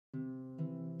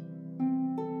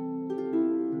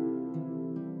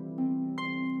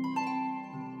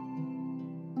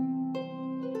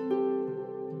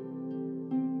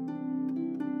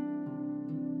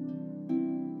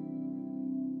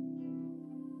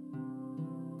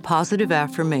Positive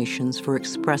affirmations for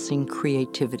expressing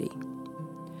creativity.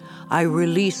 I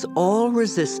release all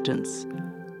resistance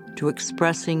to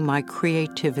expressing my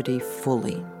creativity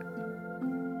fully.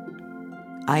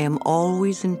 I am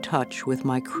always in touch with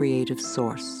my creative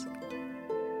source.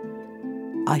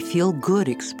 I feel good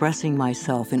expressing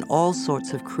myself in all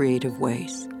sorts of creative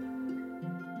ways.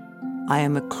 I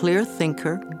am a clear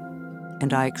thinker,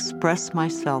 and I express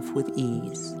myself with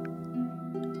ease.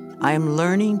 I am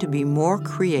learning to be more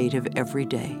creative every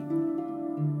day.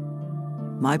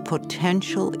 My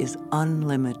potential is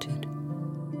unlimited.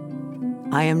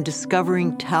 I am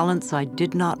discovering talents I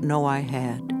did not know I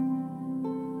had.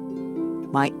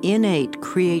 My innate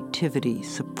creativity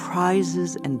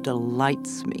surprises and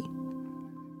delights me.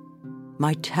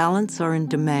 My talents are in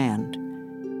demand,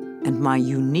 and my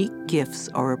unique gifts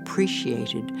are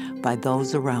appreciated by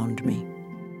those around me.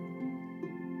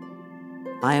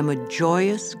 I am a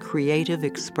joyous, creative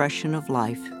expression of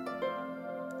life.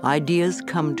 Ideas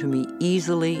come to me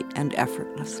easily and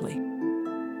effortlessly.